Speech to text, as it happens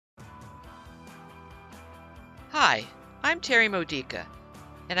Hi, I'm Terry Modica,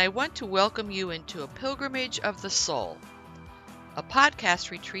 and I want to welcome you into a pilgrimage of the soul, a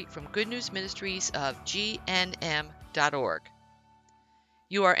podcast retreat from Good News Ministries of GNM.org.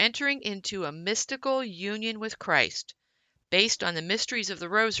 You are entering into a mystical union with Christ based on the mysteries of the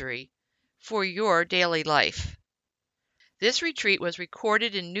Rosary for your daily life. This retreat was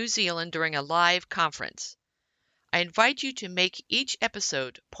recorded in New Zealand during a live conference. I invite you to make each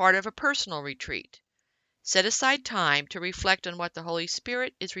episode part of a personal retreat. Set aside time to reflect on what the Holy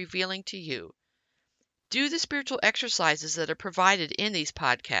Spirit is revealing to you. Do the spiritual exercises that are provided in these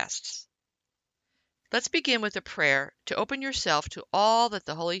podcasts. Let's begin with a prayer to open yourself to all that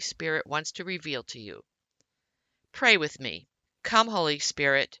the Holy Spirit wants to reveal to you. Pray with me. Come, Holy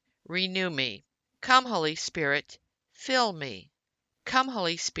Spirit, renew me. Come, Holy Spirit, fill me. Come,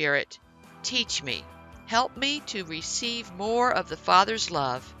 Holy Spirit, teach me. Help me to receive more of the Father's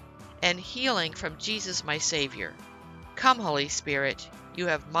love and healing from Jesus, my Savior. Come, Holy Spirit, you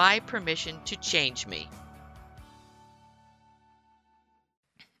have my permission to change me.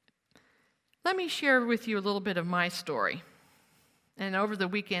 Let me share with you a little bit of my story. And over the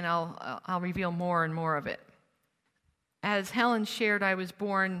weekend, I'll reveal more and more of it. As Helen shared, I was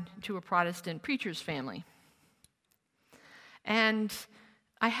born to a Protestant preacher's family. And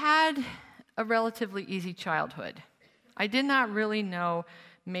I had a relatively easy childhood. I did not really know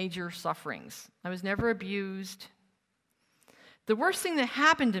major sufferings. I was never abused. The worst thing that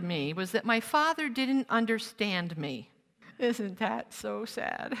happened to me was that my father didn't understand me. Isn't that so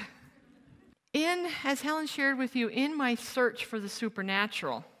sad? As Helen shared with you, in my search for the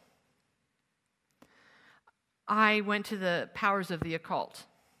supernatural, I went to the powers of the occult.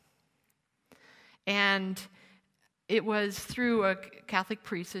 And it was through a Catholic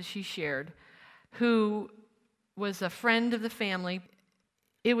priest, as she shared, who was a friend of the family.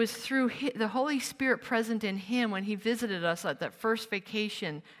 It was through the Holy Spirit present in him when he visited us at that first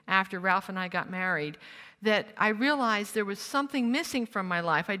vacation after Ralph and I got married that I realized there was something missing from my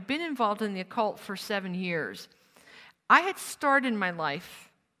life. I'd been involved in the occult for 7 years. I had started my life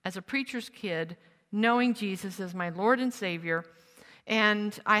as a preacher's kid knowing Jesus as my Lord and Savior,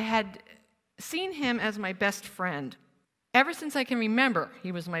 and I had seen him as my best friend. Ever since I can remember,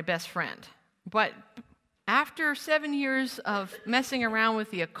 he was my best friend. But after 7 years of messing around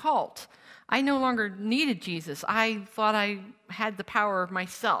with the occult, I no longer needed Jesus. I thought I had the power of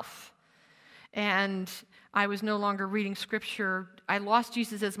myself. And I was no longer reading Scripture. I lost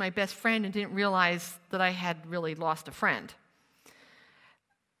Jesus as my best friend and didn't realize that I had really lost a friend.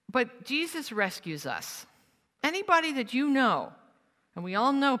 But Jesus rescues us. Anybody that you know, and we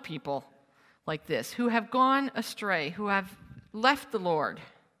all know people like this, who have gone astray, who have left the Lord,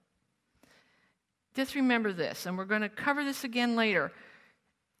 just remember this, and we're going to cover this again later.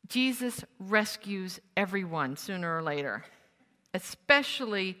 Jesus rescues everyone sooner or later,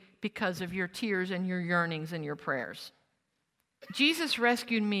 especially because of your tears and your yearnings and your prayers. Jesus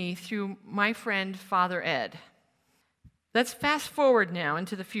rescued me through my friend, Father Ed. Let's fast forward now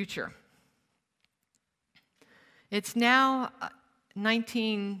into the future. It's now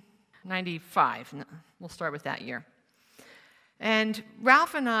 1995. We'll start with that year. And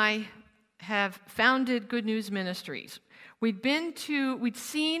Ralph and I have founded Good News Ministries. We'd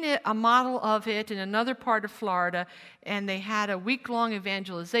seen a model of it in another part of Florida, and they had a week-long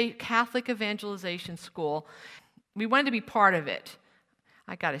Catholic evangelization school. We wanted to be part of it.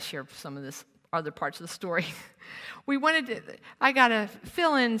 I got to share some of this other parts of the story. I got to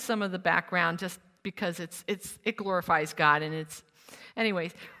fill in some of the background just because it glorifies God, and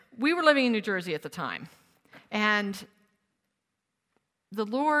anyways, we were living in New Jersey at the time, and the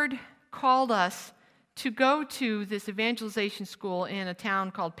Lord called us to go to this evangelization school in a town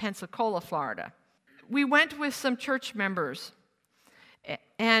called Pensacola, Florida. We went with some church members,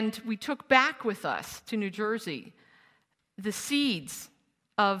 and we took back with us to New Jersey the seeds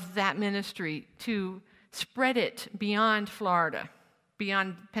of that ministry to spread it beyond Florida,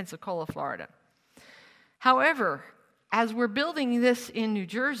 beyond Pensacola, Florida. However, as we're building this in New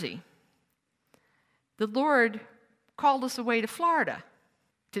Jersey, the Lord called us away to Florida,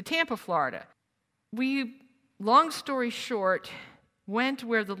 to Tampa, Florida. We, long story short, went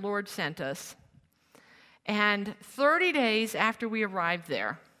where the Lord sent us, and 30 days after we arrived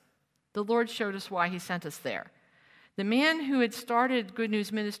there, the Lord showed us why he sent us there. The man who had started Good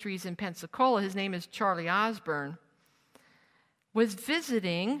News Ministries in Pensacola, his name is Charlie Osborne, was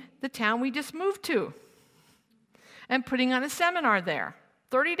visiting the town we just moved to and putting on a seminar there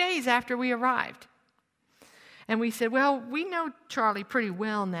 30 days after we arrived. And we said, well, we know Charlie pretty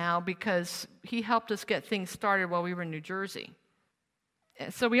well now because he helped us get things started while we were in New Jersey.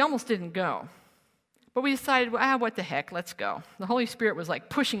 So we almost didn't go. But we decided, what the heck, let's go. The Holy Spirit was like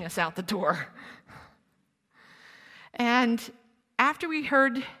pushing us out the door. And after we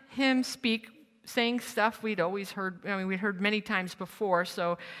heard him speak, saying stuff we'd always heard, we'd heard many times before,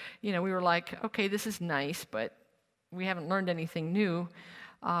 so, we were like, okay, this is nice, but we haven't learned anything new.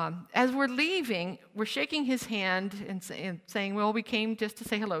 As we're leaving, we're shaking his hand and saying, well, we came just to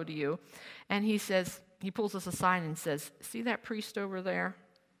say hello to you. And he pulls us aside and says, see that priest over there?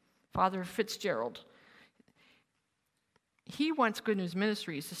 Father Fitzgerald. He wants Good News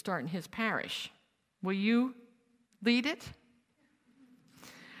Ministries to start in his parish. Will you lead it?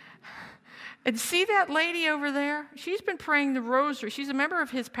 And see that lady over there? She's been praying the rosary. She's a member of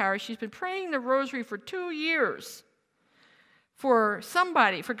his parish. She's been praying the rosary for 2 years for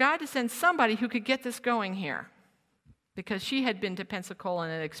God to send somebody who could get this going here. Because she had been to Pensacola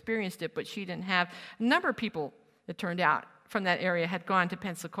and had experienced it, but she didn't have. A number of people, it turned out, from that area had gone to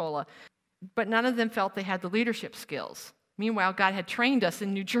Pensacola, but none of them felt they had the leadership skills. Meanwhile, God had trained us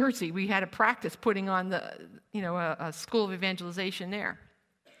in New Jersey. We had a practice putting on a school of evangelization there.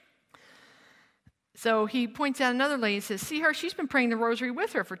 So he points out another lady and says, see her? She's been praying the rosary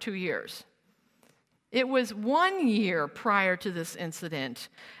with her for 2 years. It was 1 year prior to this incident.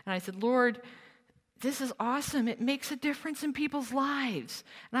 And I said, Lord, this is awesome. It makes a difference in people's lives.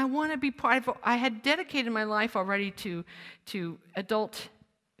 And I want to be part of it. I had dedicated my life already to adult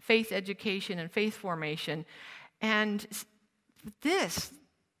faith education and faith formation. And this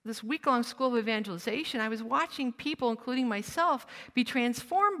week-long school of evangelization, I was watching people, including myself, be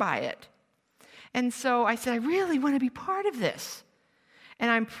transformed by it. And so I said, I really want to be part of this. And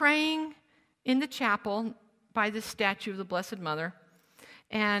I'm praying in the chapel by the statue of the Blessed Mother,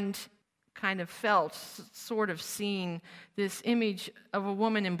 and kind of felt, sort of seen this image of a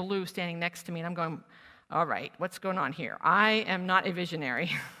woman in blue standing next to me. And I'm going, all right, what's going on here? I am not a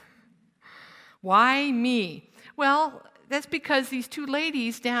visionary. Why me? Well, that's because these two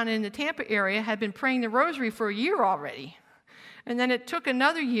ladies down in the Tampa area had been praying the rosary for a year already. And then it took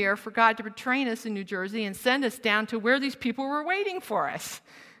another year for God to train us in New Jersey and send us down to where these people were waiting for us.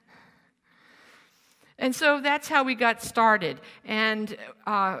 And so that's how we got started. And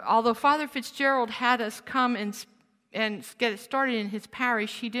although Father Fitzgerald had us come and get it started in his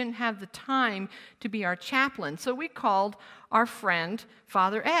parish, he didn't have the time to be our chaplain. So we called our friend,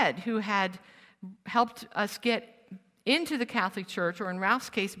 Father Ed, who had helped us get into the Catholic Church, or in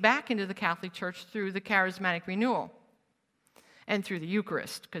Ralph's case, back into the Catholic Church through the Charismatic Renewal and through the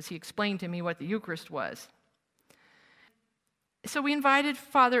Eucharist, because he explained to me what the Eucharist was. So we invited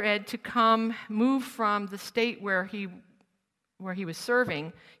Father Ed to come, move from the state where he was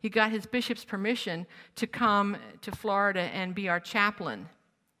serving. He got his bishop's permission to come to Florida and be our chaplain.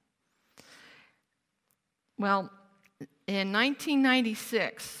 Well, in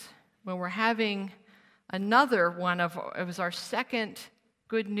 1996, when we're having another one it was our second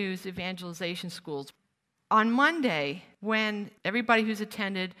Good News evangelization schools. On Monday, when everybody who's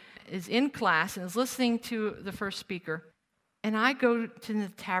attended is in class and is listening to the first speaker, and I go to the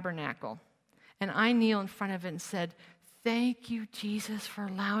tabernacle, and I kneel in front of it and said, thank you, Jesus, for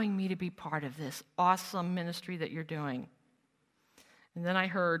allowing me to be part of this awesome ministry that you're doing. And then I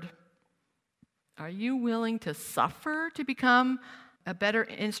heard, are you willing to suffer to become a better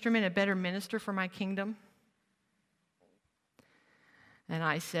instrument, a better minister for my kingdom? And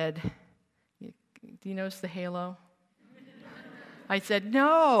I said, do you notice the halo? I said,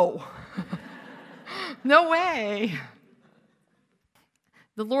 no. No way.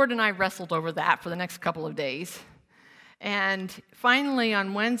 The Lord and I wrestled over that for the next couple of days. And finally,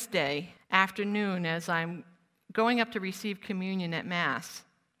 on Wednesday afternoon, as I'm going up to receive communion at Mass,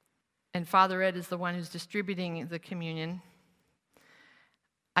 and Father Ed is the one who's distributing the communion,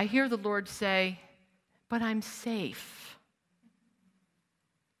 I hear the Lord say, but I'm safe.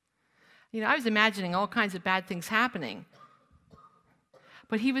 I was imagining all kinds of bad things happening.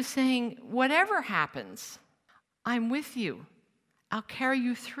 But he was saying, whatever happens, I'm with you. I'll carry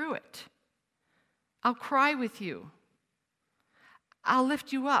you through it. I'll cry with you. I'll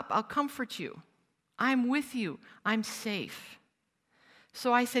lift you up. I'll comfort you. I'm with you. I'm safe.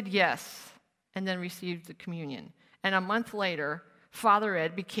 So I said yes, and then received the communion. And a month later, Father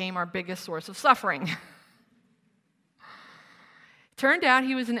Ed became our biggest source of suffering. Turned out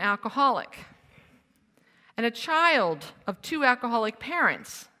he was an alcoholic and a child of 2 alcoholic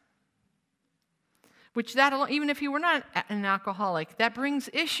parents, which even if he were not an alcoholic, that brings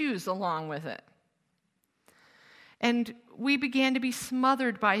issues along with it. And we began to be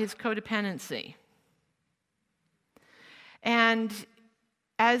smothered by his codependency. And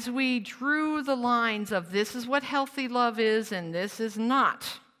as we drew the lines of this is what healthy love is and this is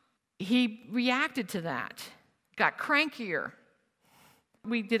not, he reacted to that, got crankier.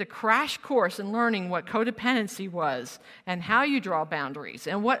 We did a crash course in learning what codependency was and how you draw boundaries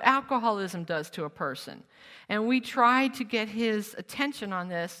and what alcoholism does to a person. And we tried to get his attention on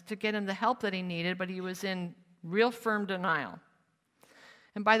this to get him the help that he needed, but he was in real firm denial.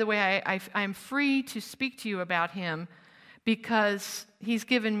 And by the way, I'm free to speak to you about him because he's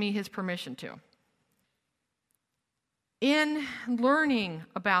given me his permission to. In learning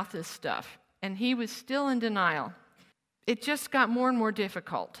about this stuff, and he was still in denial, it just got more and more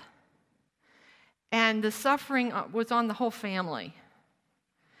difficult. And the suffering was on the whole family.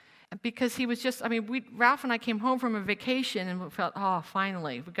 Because he was just, Ralph and I came home from a vacation and we felt, oh,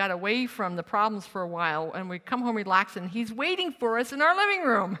 finally, we got away from the problems for a while, and we come home relaxed, and he's waiting for us in our living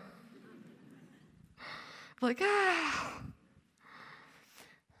room. Like, ah.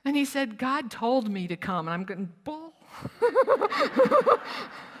 And he said, God told me to come, and I'm going, bull.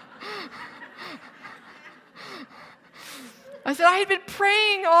 I said, I had been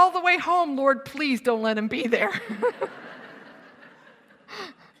praying all the way home, Lord, please don't let him be there.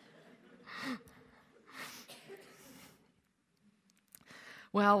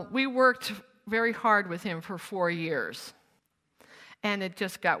 Well, we worked very hard with him for 4 years, and it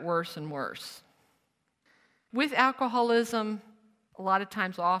just got worse and worse. With alcoholism, a lot of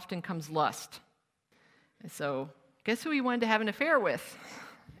times often comes lust. And so, guess who he wanted to have an affair with?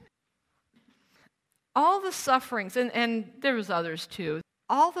 All the sufferings, and there was others too,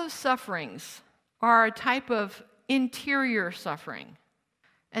 all those sufferings are a type of interior suffering,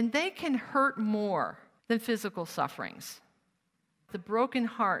 and they can hurt more than physical sufferings. The broken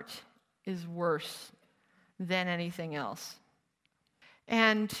heart is worse than anything else.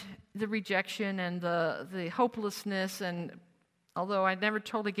 And the rejection and the hopelessness, and although I never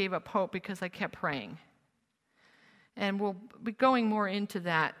totally gave up hope because I kept praying. And we'll be going more into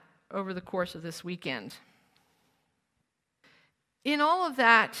that over the course of this weekend. In all of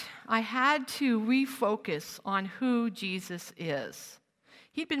that, I had to refocus on who Jesus is.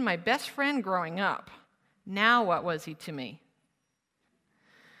 He'd been my best friend growing up. Now what was he to me?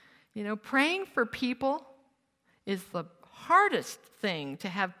 You know, praying for people is the hardest thing to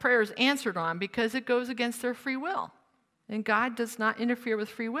have prayers answered on because it goes against their free will. And God does not interfere with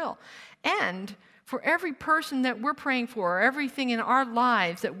free will. And for every person that we're praying for, everything in our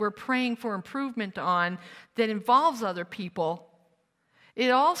lives that we're praying for improvement on that involves other people, it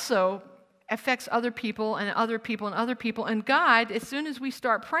also affects other people and other people and other people. And God, as soon as we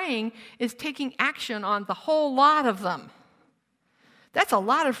start praying, is taking action on the whole lot of them. That's a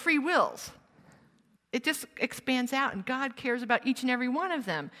lot of free wills. It just expands out, and God cares about each and every one of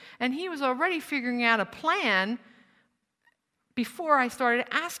them. And he was already figuring out a plan before I started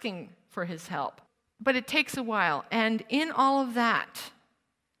asking for his help. But it takes a while. And in all of that,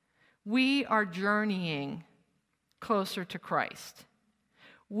 we are journeying closer to Christ.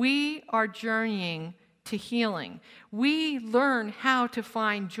 We are journeying to healing. We learn how to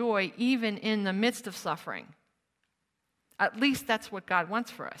find joy even in the midst of suffering. At least that's what God wants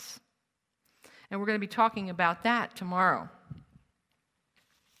for us. And we're going to be talking about that tomorrow.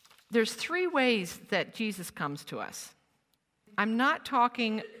 There's 3 ways that Jesus comes to us. I'm not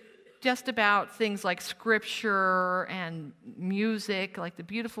talking just about things like scripture and music, like the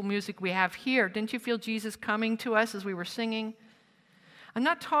beautiful music we have here. Didn't you feel Jesus coming to us as we were singing? I'm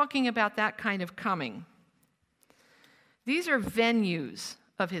not talking about that kind of coming. These are venues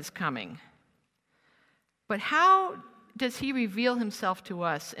of his coming. But how does he reveal himself to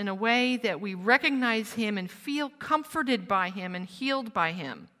us in a way that we recognize him and feel comforted by him and healed by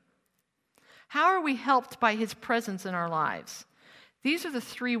him? How are we helped by his presence in our lives? These are the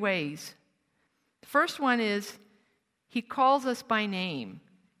 3 ways. The first one is he calls us by name.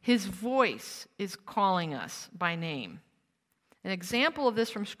 His voice is calling us by name. An example of this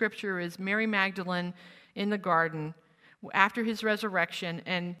from Scripture is Mary Magdalene in the garden after his resurrection,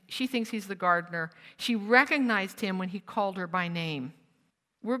 and she thinks he's the gardener. She recognized him when he called her by name.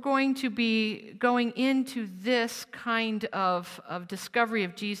 We're going to be going into this kind of discovery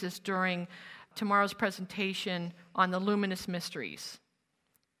of Jesus during tomorrow's presentation on the luminous mysteries.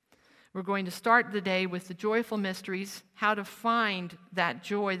 We're going to start the day with the joyful mysteries, how to find that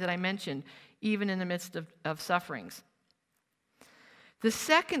joy that I mentioned, even in the midst of sufferings. The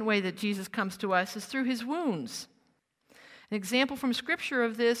second way that Jesus comes to us is through his wounds. An example from Scripture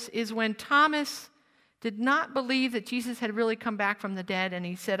of this is when Thomas did not believe that Jesus had really come back from the dead, and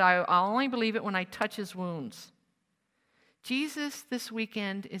he said, I'll only believe it when I touch his wounds. Jesus this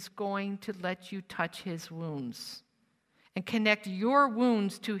weekend is going to let you touch his wounds and connect your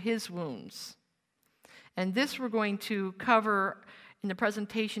wounds to his wounds. And this we're going to cover in the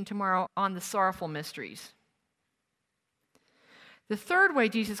presentation tomorrow on the sorrowful mysteries. The third way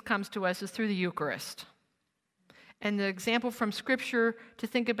Jesus comes to us is through the Eucharist. And the example from Scripture to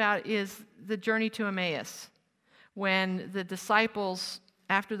think about is the journey to Emmaus, when the disciples,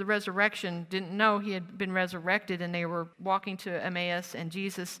 after the resurrection, didn't know he had been resurrected, and they were walking to Emmaus, and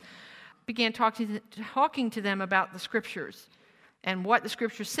Jesus began talking to them about the Scriptures and what the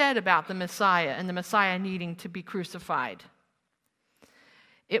Scripture said about the Messiah and the Messiah needing to be crucified.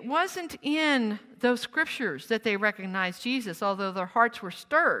 It wasn't in those Scriptures that they recognized Jesus, although their hearts were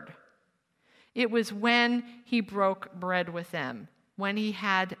stirred. It was when he broke bread with them, when he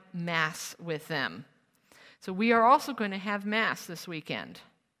had Mass with them. So we are also going to have Mass this weekend.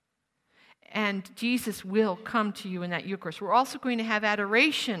 And Jesus will come to you in that Eucharist. We're also going to have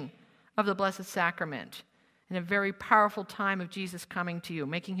adoration of the Blessed Sacrament in a very powerful time of Jesus coming to you,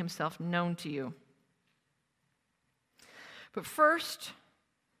 making himself known to you. But first,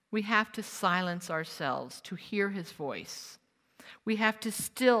 we have to silence ourselves to hear his voice. We have to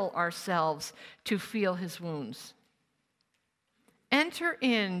still ourselves to feel his wounds. Enter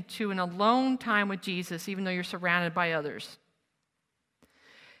into an alone time with Jesus, even though you're surrounded by others.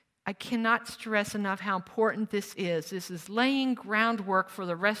 I cannot stress enough how important this is. This is laying groundwork for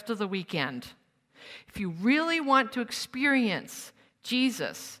the rest of the weekend. If you really want to experience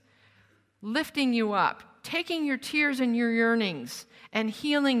Jesus lifting you up, taking your tears and your yearnings and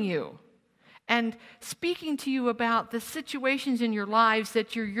healing you, and speaking to you about the situations in your lives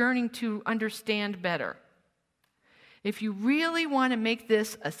that you're yearning to understand better. If you really want to make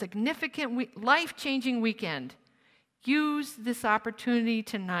this a significant, life-changing weekend, use this opportunity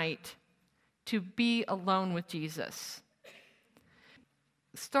tonight to be alone with Jesus.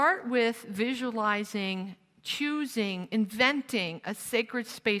 Start with visualizing, choosing, inventing a sacred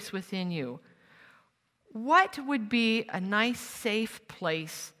space within you. What would be a nice, safe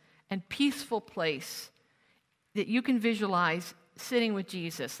place and peaceful place that you can visualize sitting with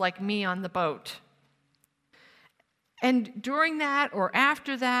Jesus, like me on the boat? And during that or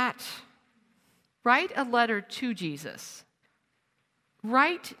after that, write a letter to Jesus.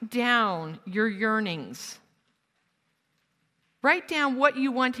 Write down your yearnings. Write down what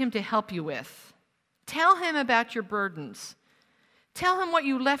you want him to help you with. Tell him about your burdens. Tell him what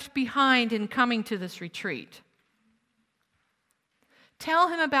you left behind in coming to this retreat. Tell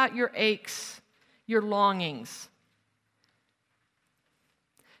him about your aches, your longings.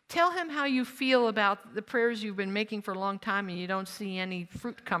 Tell him how you feel about the prayers you've been making for a long time and you don't see any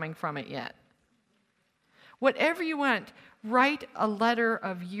fruit coming from it yet. Whatever you want, write a letter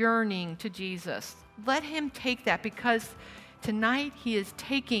of yearning to Jesus. Let him take that, because tonight he is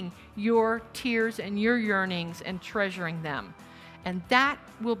taking your tears and your yearnings and treasuring them. And that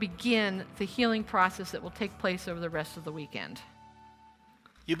will begin the healing process that will take place over the rest of the weekend.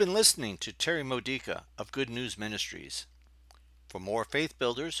 You've been listening to Terry Modica of Good News Ministries. For more faith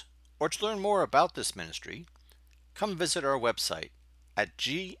builders, or to learn more about this ministry, come visit our website at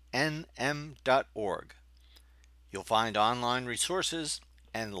gnm.org. You'll find online resources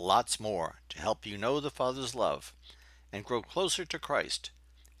and lots more to help you know the Father's love and grow closer to Christ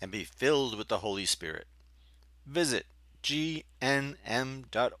and be filled with the Holy Spirit. Visit gnm.org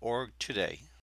today.